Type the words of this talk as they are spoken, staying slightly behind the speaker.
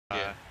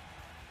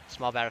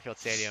small battlefield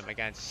stadium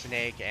against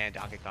Snake and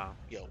Donkey Kong.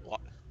 Yo, what?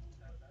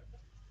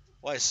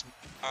 Why is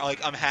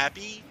like I'm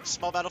happy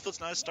Small Battlefield's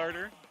not a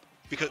starter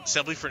because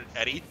simply for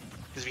Eddie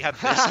because we had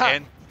this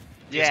and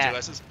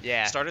PS2S's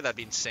Yeah. starter that'd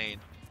be insane.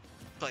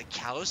 But like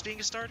Kalos being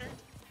a starter?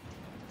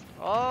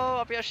 Oh,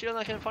 up your shield,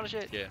 I couldn't punish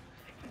it. Yeah.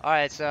 All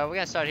right, so we're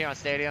gonna start here on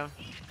stadium.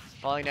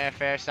 Falling down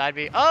fair, side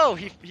B. Oh,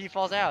 he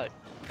falls out.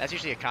 That's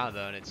usually a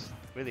combo, and it's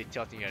really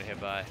tilting you to hit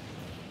by.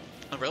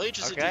 I'm really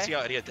interested to see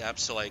how Eddie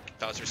adapts to like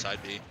Bowser side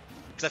B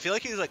because I feel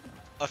like he's like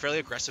a fairly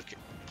aggressive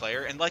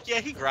player and like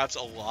yeah he grabs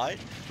a lot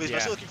but he's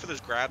mostly looking for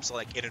those grabs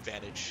like in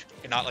advantage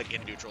and not like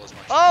in neutral as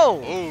much.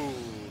 Oh! Oh!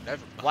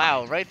 Never mind.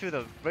 Wow! Right through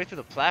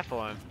the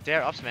platform.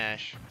 Dare up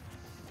smash.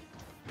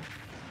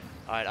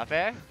 All right, up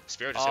air.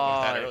 Spirit just hit one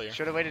with that earlier.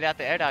 Should have waited out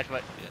the air dodge,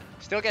 but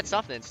still gets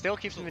something. Still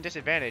keeps him in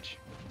disadvantage.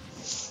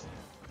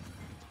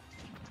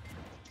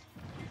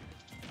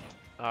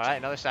 All right,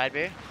 another side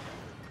B.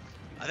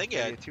 I think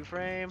Maybe a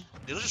 2-frame.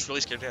 He was just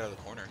really scared to get out of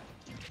the corner.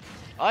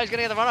 Oh, he's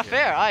gonna get the run off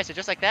fair. All right, so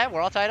just like that, we're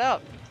all tied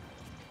up.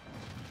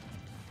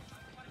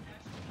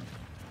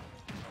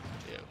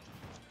 Yeah.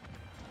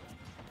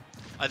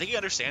 I think he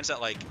understands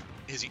that like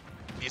he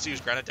needs to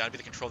use grounded down to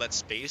control that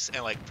space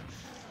and like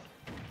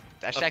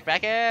Dash attack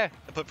back air.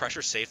 and put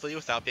pressure safely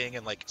without being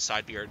in like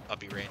side B or up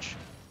B range.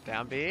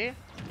 Down B.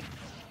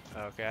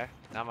 Okay,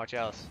 not much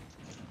else.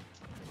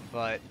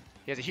 But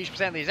he has a huge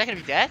percent lead. Is that gonna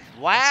be death?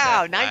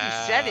 Wow,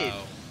 97.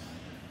 Wow.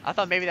 I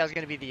thought maybe that was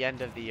gonna be the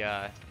end of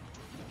the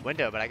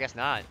window, but I guess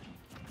not.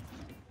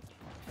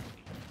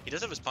 He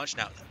does have his punch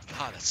now.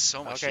 God, that's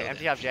so much. Okay,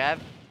 empty up jab.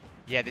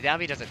 Yeah, the down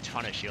B does a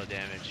ton of shield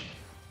damage.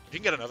 If you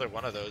can get another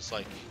one of those,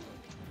 like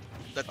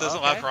that doesn't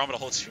allow Kurama to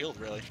hold shield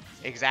really.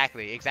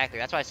 Exactly.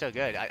 That's why it's so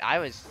good. I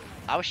was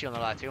shielding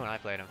a lot too when I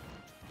played him.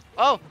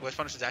 Oh! With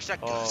punish the dash attack.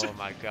 Oh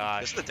my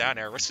gosh. This is the down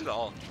air. Risk it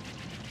all.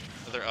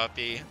 Another up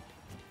B.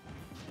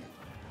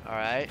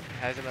 Alright,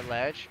 has him at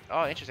ledge.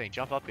 Oh, interesting.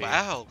 Jump up B.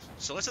 Wow.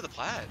 So let's hit the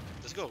plat.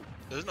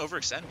 Doesn't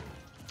overextend.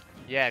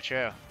 Yeah,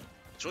 true.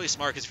 It's really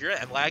smart because if you're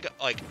at M lag,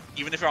 like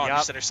even if you're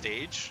on center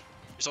stage,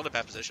 you're still in a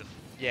bad position.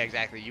 Yeah,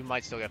 exactly. You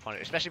might still get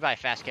punished, especially by a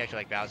fast character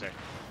like Bowser.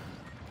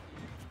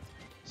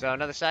 So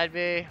another side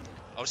B.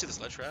 Oh, see this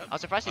ledge trap? I'm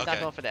surprised he's not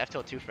going for the F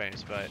tilt 2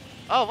 frames, but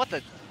oh, what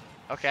the?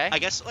 Okay. I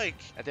guess like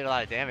that did a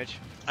lot of damage.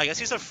 I guess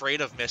he's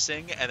afraid of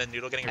missing and then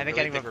Noodle getting a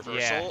really big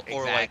reversal,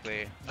 or like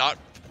not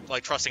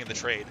like trusting in the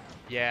trade.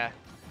 Yeah.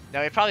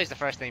 No, it probably is the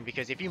first thing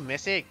because if you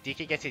miss it,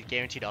 DK gets it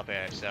guaranteed up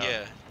air. So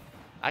yeah,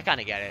 I kind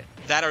of get it.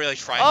 That I really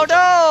try. Oh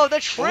no, the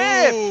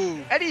trip!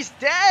 Ooh. And he's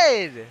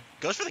dead.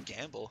 Goes for the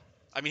gamble.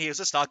 I mean, he was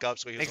a stock up,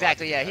 so he was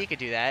exactly. Yeah, he could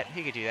do that.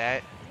 He could do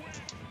that.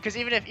 Because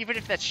even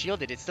if that's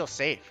shielded, it's still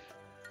safe.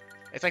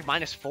 It's like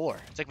 -4.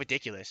 It's like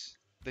ridiculous.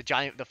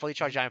 The fully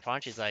charged giant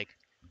punch is like.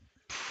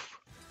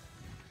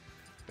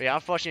 But yeah,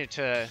 unfortunate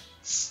to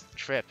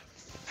trip.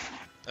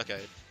 Okay,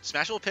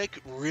 Smash will pick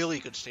really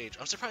good stage.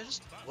 I'm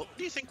surprised. What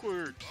do you think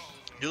were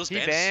Noodle's He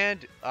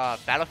banned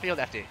Battlefield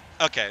FD.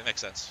 Okay,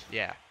 makes sense.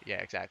 Yeah,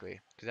 exactly.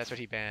 Because that's what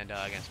he banned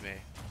against me.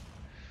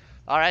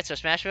 All right, so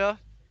Smashville.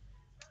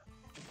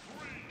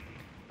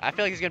 I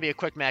feel like it's gonna be a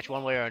quick match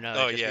one way or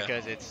another. Just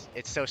because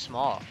it's so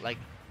small. Like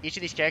each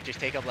of these characters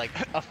take up like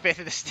a fifth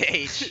of the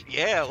stage.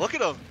 Yeah, look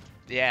at them.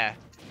 Yeah.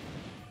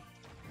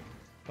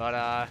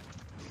 But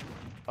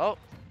oh.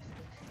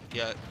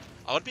 Yeah,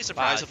 I wouldn't be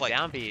surprised if like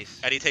down Bs.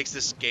 Eddie takes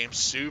this game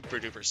super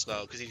duper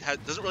slow because he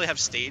doesn't really have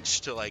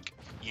stage to like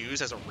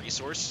use as a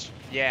resource.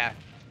 Yeah.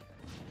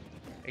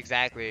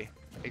 Exactly.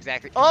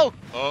 Oh.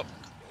 Oh.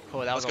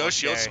 Cool. That was Let's go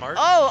shield scary. smart.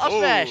 Oh, up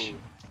smash.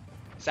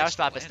 Sour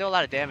spot, but still a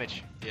lot of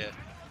damage. Yeah.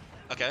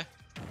 Okay.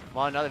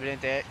 Well, another but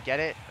didn't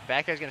get it.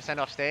 Back air's gonna send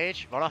off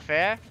stage. Run off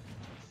fair.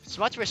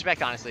 Smart to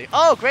respect, honestly.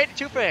 Oh, great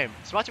 2-frame.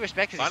 Smart to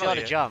respect because he still had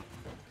to jump.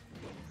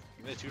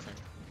 Give me the 2-frame.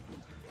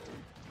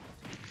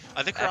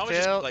 I think Kurama's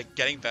just like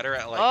getting better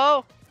at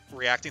like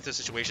reacting to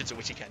situations in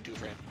which he can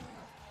 2-frame.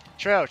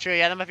 True.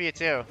 Yeah, that might be it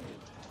too.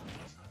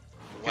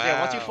 Wow.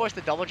 Yeah, once you force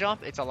the double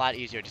jump, it's a lot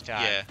easier to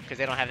tie. Yeah. Because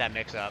they don't have that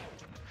mix up.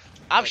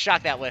 I'm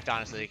shocked that lift,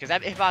 honestly, because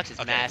that hitbox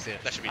is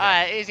massive. That should be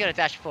Alright, he's gonna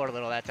dash forward a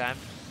little that time.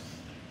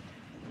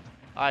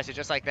 Alright, so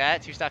just like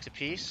that, 2 stocks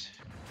apiece.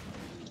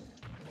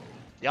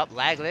 Yup,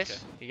 lagless. Okay.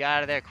 He got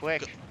out of there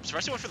quick. I'm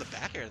surprised he went for the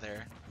back air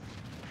there.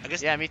 I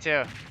guess. Yeah, me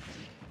too.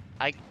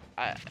 I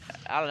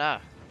don't know.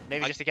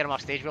 Maybe just to get him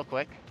off stage real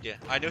quick. Yeah,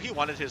 I knew he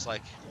wanted his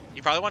like.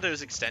 He probably wanted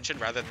his extension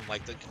rather than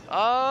like the.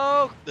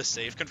 The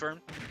save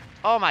confirmed.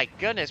 Oh my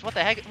goodness! What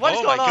the heck? What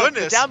is going on? Oh my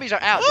goodness! The down Bs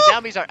are out. The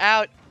down Bs are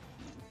out.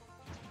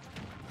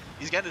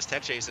 He's getting his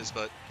tech chases,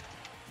 but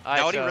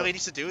now what he really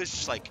needs to do is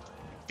just like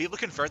be able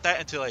to convert that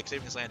into like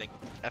saving his landing.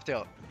 F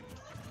tilt.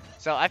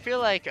 So I feel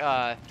like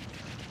right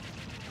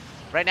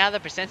now the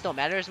percents don't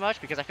matter as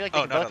much because I feel like they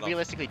can both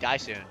realistically die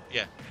soon.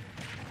 Yeah.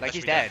 Like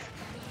he's dead.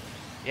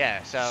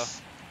 Yeah. So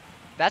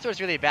that's what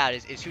it's really about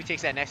is who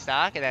takes that next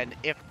stock, and then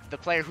if the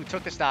player who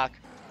took the stock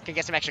can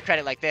get some extra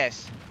credit like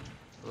this,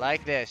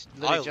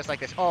 literally just like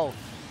this. Oh,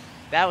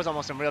 that was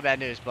almost some real bad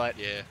news, but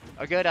yeah,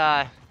 a good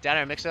down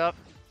air mix up.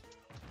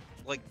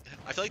 like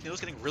I feel like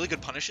Noodle's getting really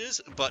good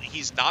punishes, but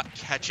he's not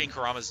catching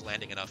Kurama's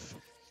landing enough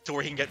to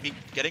where he can be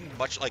getting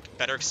much like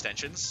better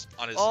extensions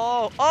on his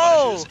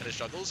punishes and his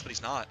juggles, but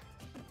he's not.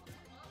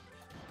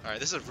 All right,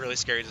 this is a really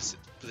scary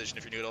position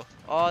if you're Noodle.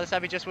 Oh, this might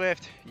be just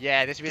whiffed.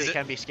 Yeah, this really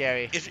can be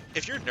scary.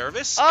 If you're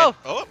nervous. Oh.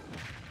 And,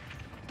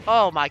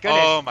 oh my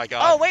goodness. Oh my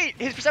god. Oh wait,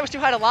 his percent was too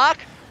high to lock.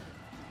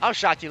 I was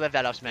shocked he lived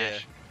that up smash. Yeah.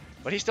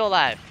 But he's still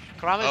alive.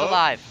 Kurama is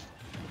alive.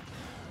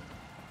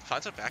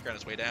 Finds a background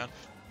his way down.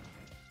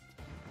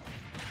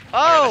 Oh!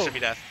 Right, that should be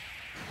death.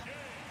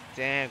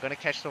 Damn, gonna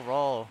catch the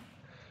roll.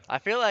 I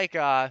feel like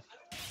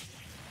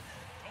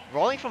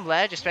rolling from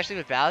ledge, especially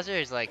with Bowser,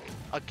 is like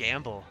a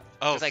gamble.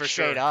 Oh, just like for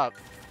straight sure. up.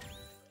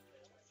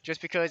 Just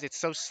because it's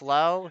so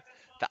slow,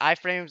 the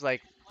iframes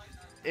like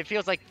it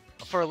feels like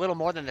for a little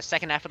more than the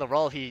second half of the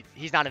roll,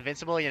 he's not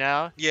invincible, you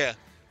know? Yeah.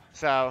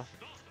 So,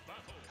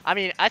 I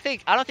mean, I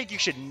don't think you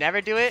should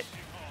never do it,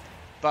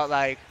 but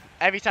like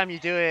every time you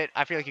do it,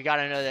 I feel like you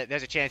gotta know that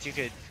there's a chance you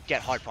could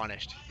get hard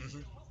punished.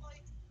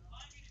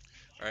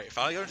 All right,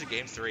 finally going to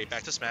game 3,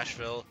 back to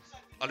Smashville.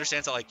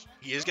 Understands that like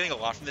he is getting a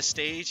lot from this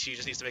stage. He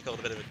just needs to make a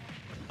little bit of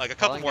a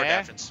couple more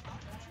adaptations.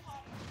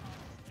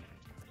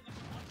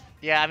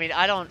 Yeah, I mean,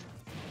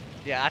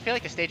 I feel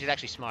like the stage is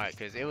actually smart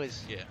because it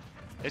was. Yeah.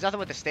 There's nothing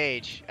with the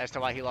stage as to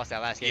why he lost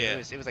that last game.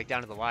 Yeah. It was like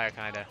down to the wire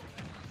kind of.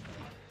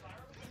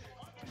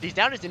 These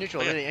downers to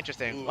neutral are really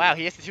interesting. Ooh. Wow,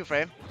 he hits the 2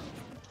 frame.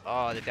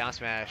 Oh, the down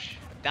smash.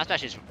 Down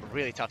smash is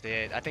really tough to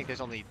hit. I think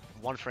there's only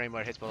 1 frame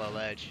where it hits below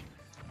ledge.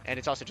 And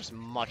it's also just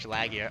much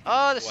laggier.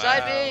 Oh, the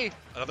side B!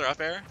 Another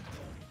up air?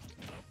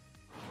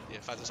 Yeah,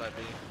 finds the side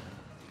B.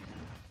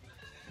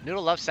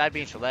 Noodle loves side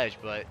B into ledge,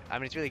 but I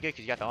mean, it's really good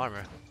because you got the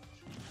armor.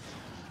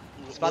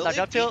 Spot dodge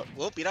up tilt?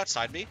 Will it beat out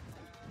side B?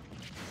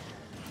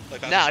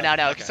 Like No. It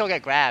okay. can still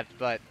get grabbed,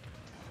 but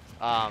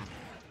I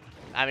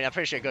mean, I'm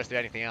pretty sure it goes through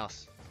anything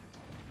else.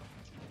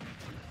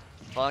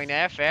 Falling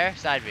there, fair,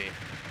 side B.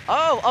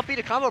 Oh, up B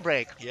to combo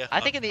break. Yeah, I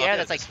think in the air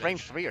that's like this frame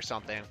 3 or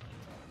something.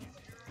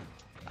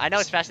 I know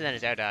it's faster than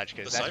his air dodge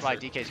because that's why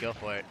Cypher. DKs go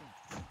for it.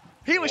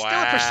 He was still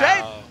Wow. a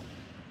percent.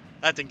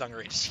 That ding dong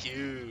rate is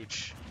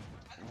huge.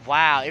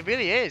 Wow, it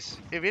really is.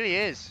 It really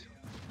is.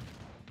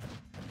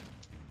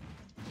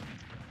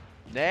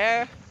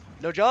 There,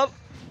 no jump.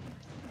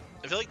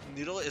 I feel like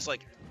Noodle is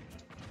like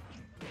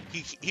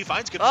he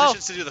finds good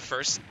positions to do the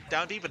first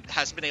down B, but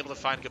hasn't been able to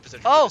find good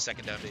position for the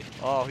second down B.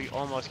 Oh, he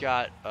almost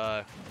got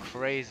a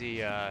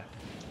crazy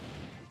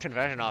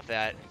conversion off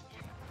that.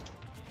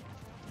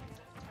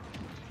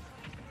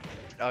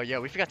 Oh yeah,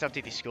 we forgot to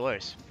update these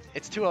scores.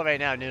 It's 2-0 right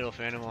now, Noodle,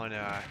 for anyone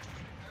at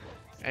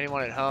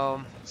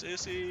home.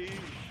 Sissy.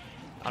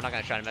 I'm not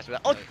gonna try to mess with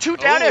that. Oh, 2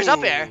 down airs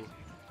up air.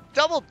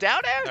 Double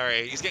down air? All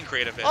right, he's getting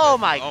creative. Oh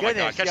my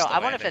goodness. God, Yo, I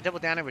wonder if that double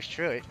down air was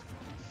true.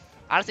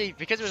 Honestly,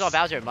 because it was on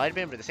Bowser, it might have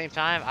been, but at the same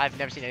time, I've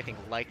never seen anything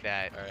like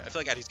that. All right, I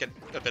feel like Eddie's getting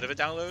a bit of a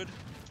download.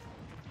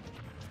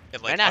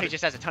 And, like, right now, he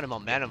just has a ton of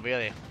momentum,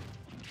 really.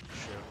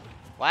 Sure.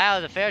 Wow,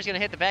 the fair's gonna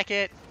hit the back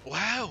hit.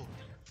 Wow.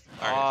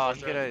 Oh,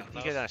 he could have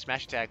done a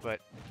smash attack, but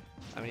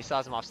I mean, he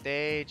saws him off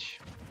stage.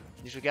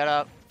 Usually get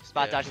up,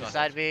 spot dodge to the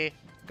side B.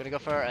 Gonna go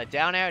for a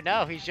down air.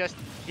 No, he's just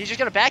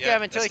gonna back air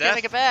him until he can't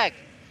make it back.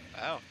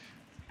 Wow.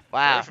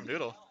 Wow. From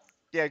Noodle.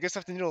 Yeah, good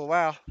stuff to Noodle.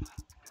 Wow.